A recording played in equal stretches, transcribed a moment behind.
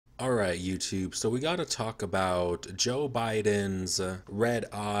All right, YouTube. So we got to talk about Joe Biden's red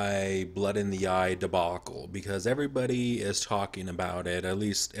eye, blood in the eye debacle because everybody is talking about it, at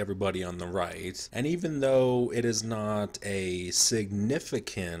least everybody on the right. And even though it is not a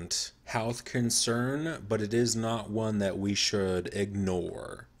significant health concern, but it is not one that we should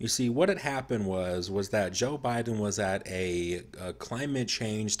ignore. You see, what had happened was that Joe Biden was at a climate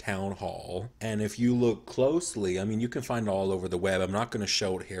change town hall, and if you look closely, I mean, you can find it all over the web. I'm not going to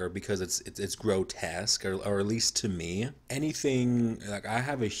show it here because it's grotesque, or at least to me. Anything like I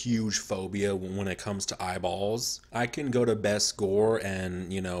have a huge phobia when it comes to eyeballs. I can go to Best Gore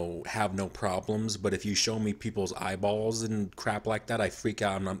and have no problems, but if you show me people's eyeballs and crap like that, I freak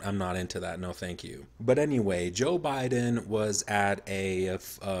out. I'm not into that. No, thank you. But anyway, Joe Biden was at a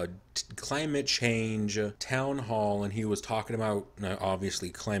climate change town hall, and he was talking about obviously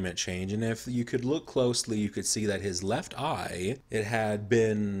climate change. And if you could look closely, you could see that his left eye, it had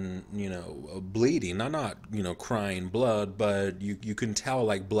been bleeding, not crying blood, but you can tell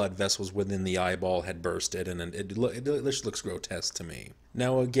like blood vessels within the eyeball had bursted, and it just looks grotesque to me.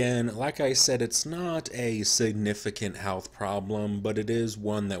 Now again, like I said, it's not a significant health problem, but it is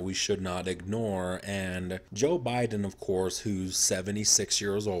one that we should not ignore. And Joe Biden, of course, who's 76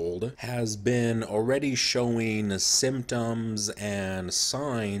 years old, has been already showing symptoms and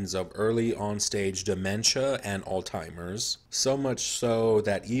signs of early on-stage dementia and Alzheimer's. So much so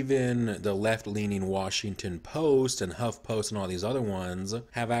that even the left-leaning Washington Post and HuffPost and all these other ones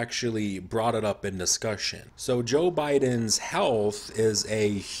have actually brought it up in discussion. So Joe Biden's health is a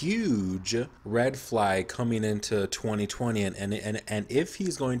huge red flag coming into 2020, and if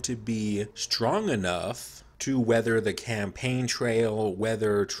he's going to be strong enough to weather the campaign trail,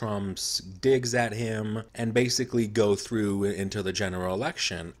 weather Trump's digs at him, and basically go through into the general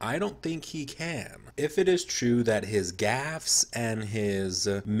election, I don't think he can. If it is true that his gaffes and his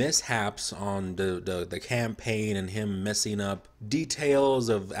mishaps on the campaign and him messing up details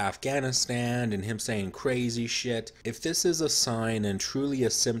of Afghanistan and him saying crazy shit, if this is a sign and truly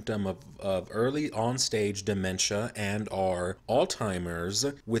a symptom of early on-stage dementia and or Alzheimer's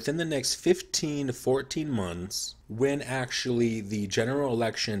within the next 15 to 14 months, when actually the general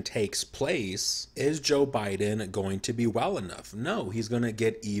election takes place, is Joe Biden going to be well enough? No, he's going to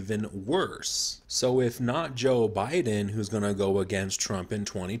get even worse. So if not Joe Biden who's going to go against Trump in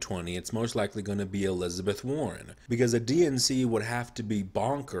 2020, it's most likely going to be Elizabeth Warren, because the DNC would have to be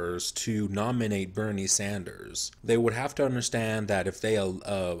bonkers to nominate Bernie Sanders. They would have to understand that if they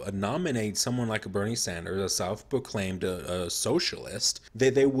nominate someone like a Bernie Sanders, a self-proclaimed socialist,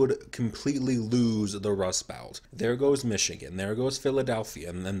 they would completely lose the Rust Belt. There goes Michigan, there goes Philadelphia,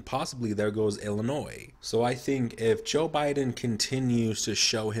 and then possibly there goes Illinois. So I think if Joe Biden continues to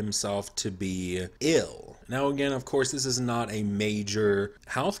show himself to be ill, now again, of course, this is not a major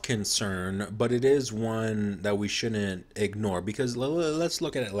health concern, but it is one that we shouldn't ignore, because let's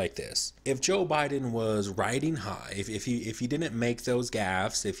look at it like this. If Joe Biden was riding high, if he didn't make those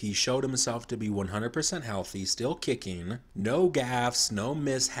gaffes, if he showed himself to be 100% healthy, still kicking, no gaffes, no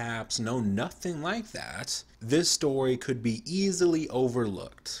mishaps, no nothing like that, this story could be easily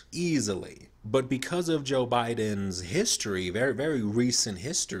overlooked. Easily. But because of Joe Biden's history, very, very recent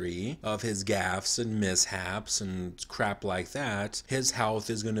history of his gaffes and mishaps and crap like that, his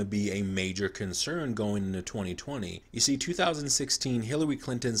health is going to be a major concern going into 2020. You see, 2016, Hillary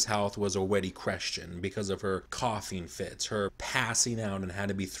Clinton's health was already questioned because of her coughing fits, her passing out and had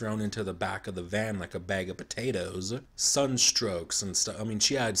to be thrown into the back of the van like a bag of potatoes, sunstrokes and stuff. I mean,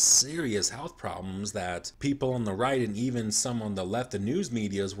 she had serious health problems that people on the right and even some on the left, the news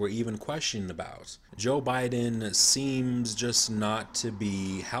medias, were even questioning about. Joe Biden seems just not to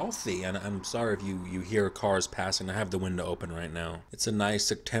be healthy, and I'm sorry if you hear cars passing. I have the window open right now. It's a nice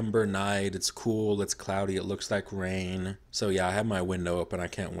September night. It's cool. It's cloudy. It looks like rain. So yeah, I have my window open. I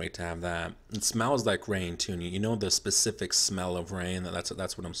can't wait to have that. It smells like rain too. You know the specific smell of rain.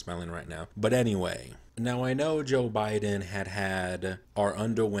 That's what I'm smelling right now. But anyway. Now, I know Joe Biden had or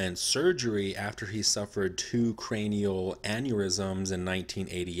underwent surgery after he suffered 2 cranial aneurysms in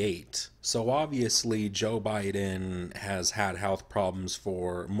 1988. So obviously Joe Biden has had health problems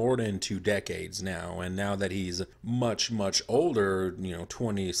for more than 2 decades now, and now that he's much older,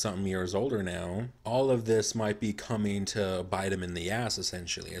 20 something years older now, all of this might be coming to bite him in the ass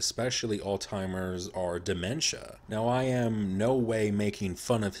essentially, especially Alzheimer's or dementia. Now, I am no way making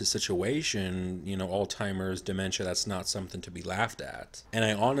fun of his situation. Alzheimer's, dementia, that's not something to be laughed at. And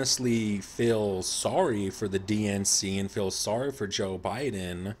I honestly feel sorry for the DNC and feel sorry for Joe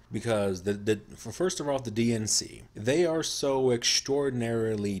Biden, because first of all, the DNC, they are so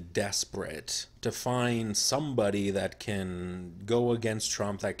extraordinarily desperate to find somebody that can go against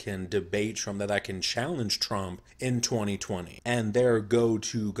Trump, that can debate Trump, that can challenge Trump in 2020. And their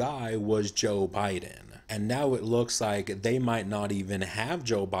go-to guy was Joe Biden. And now it looks like they might not even have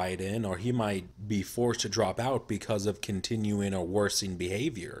Joe Biden, or he might be forced to drop out because of continuing or worsening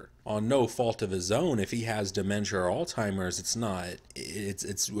behavior. On no fault of his own. If he has dementia or Alzheimer's,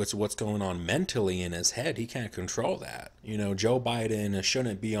 it's what's going on mentally in his head. He can't control that. You know, Joe Biden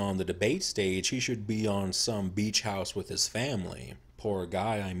shouldn't be on the debate stage. He should be on some beach house with his family. Poor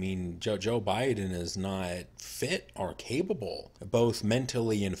guy. I mean, Joe Biden is not fit or capable, both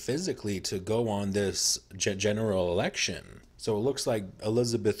mentally and physically, to go on this general election. So it looks like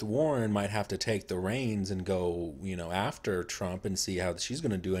Elizabeth Warren might have to take the reins and go, you know, after Trump and see how she's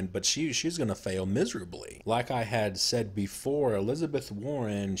going to do it. But she's going to fail miserably. Like I had said before, Elizabeth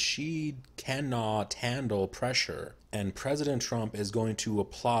Warren, she cannot handle pressure. And President Trump is going to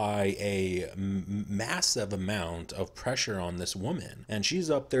apply a massive amount of pressure on this woman. And she's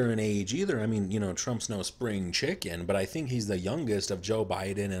up there in age either. I mean, you know, Trump's no spring chicken, but I think he's the youngest of Joe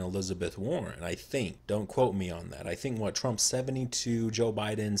Biden and Elizabeth Warren. I think. Don't quote me on that. I think Trump's 72, Joe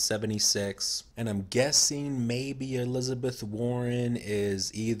Biden 76. And I'm guessing maybe Elizabeth Warren is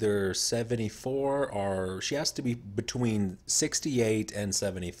either 74 or she has to be between 68 and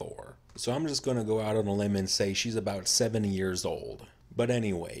 74. So I'm just going to go out on a limb and say she's about 70 years old. But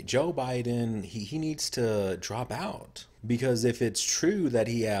anyway, Joe Biden, he needs to drop out. Because if it's true that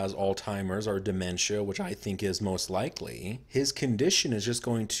he has Alzheimer's or dementia, which I think is most likely, his condition is just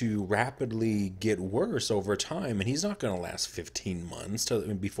going to rapidly get worse over time, and he's not going to last 15 months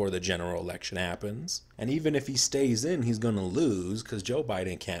before the general election happens. And even if he stays in, he's going to lose, because Joe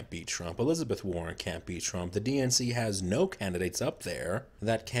Biden can't beat Trump, Elizabeth Warren can't beat Trump. The DNC has no candidates up there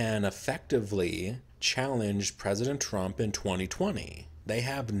that can effectively challenge President Trump in 2020. They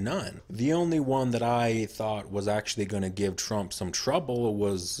have none. The only one that I thought was actually going to give Trump some trouble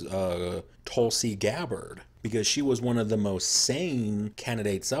was Tulsi Gabbard, because she was one of the most sane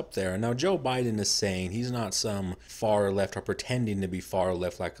candidates up there. Now, Joe Biden is sane. He's not some far left or pretending to be far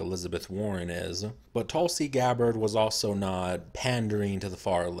left like Elizabeth Warren is. But Tulsi Gabbard was also not pandering to the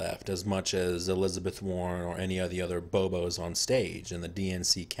far left as much as Elizabeth Warren or any of the other bobos on stage and the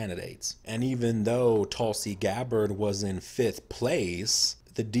DNC candidates. And even though Tulsi Gabbard was in 5th place,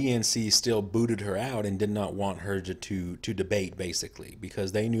 the DNC still booted her out and did not want her to debate, basically,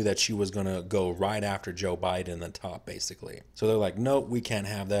 because they knew that she was going to go right after Joe Biden in the top, basically. So they're like, nope, we can't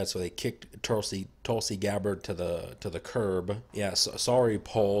have that. So they kicked Tulsi Gabbard to the curb. Yeah, sorry,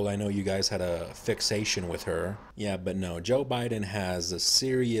 poll. I know you guys had a fixation with her. Yeah, but no, Joe Biden has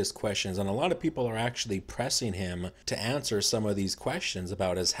serious questions, and a lot of people are actually pressing him to answer some of these questions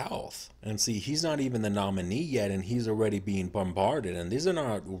about his health. And see, he's not even the nominee yet, and he's already being bombarded. And these are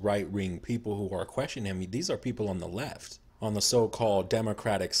not right-wing people who are questioning him. These are people on the left, on the so-called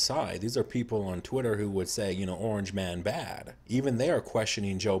Democratic side. These are people on Twitter who would say, you know, orange man bad. Even they are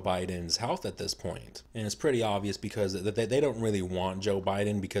questioning Joe Biden's health at this point. And it's pretty obvious because they don't really want Joe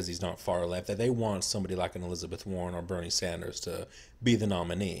Biden because he's not far left. That they want somebody like an Elizabeth Warren or Bernie Sanders to be the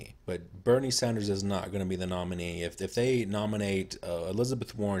nominee. But Bernie Sanders is not going to be the nominee. If they nominate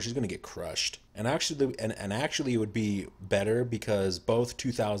Elizabeth Warren, she's going to get crushed. And actually, it would be better because both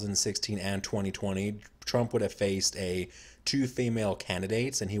 2016 and 2020, Trump would have faced two female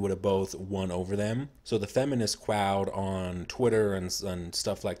candidates and he would have both won over them. So the feminist crowd on Twitter and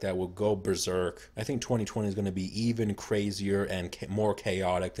stuff like that will go berserk. I think 2020 is going to be even crazier and more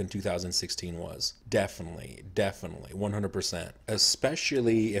chaotic than 2016 was. Definitely, 100%.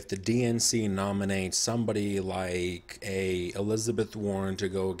 Especially if the DNC nominates somebody like a Elizabeth Warren to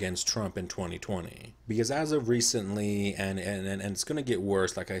go against Trump in 2020. Because as of recently, and it's going to get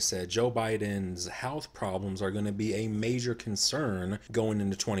worse, like I said, Joe Biden's health problems are going to be a major concern going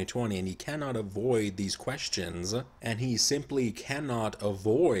into 2020, and he cannot avoid these questions, and he simply cannot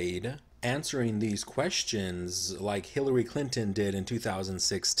avoid answering these questions like Hillary Clinton did in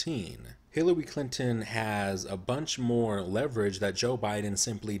 2016. Hillary Clinton has a bunch more leverage that Joe Biden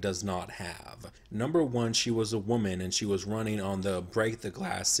simply does not have. Number one, she was a woman and she was running on the break the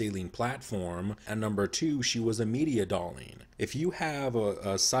glass ceiling platform. And number two, she was a media darling. If you have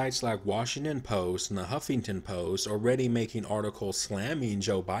a sites like Washington Post and the Huffington Post already making articles slamming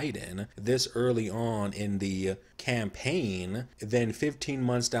Joe Biden this early on in the campaign, then 15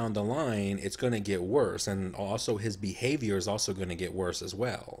 months down the line, it's going to get worse. And also his behavior is also going to get worse as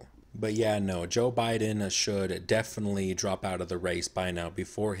well. But yeah, no, Joe Biden should definitely drop out of the race by now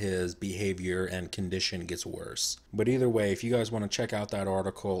before his behavior and condition gets worse. But either way, if you guys want to check out that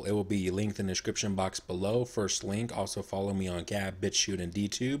article, it will be linked in the description box below. First link. Also follow me on Gab, BitChute, and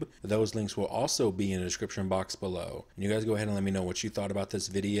DTube. Those links will also be in the description box below. And you guys go ahead and let me know what you thought about this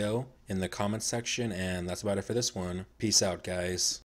video in the comments section. And that's about it for this one. Peace out, guys.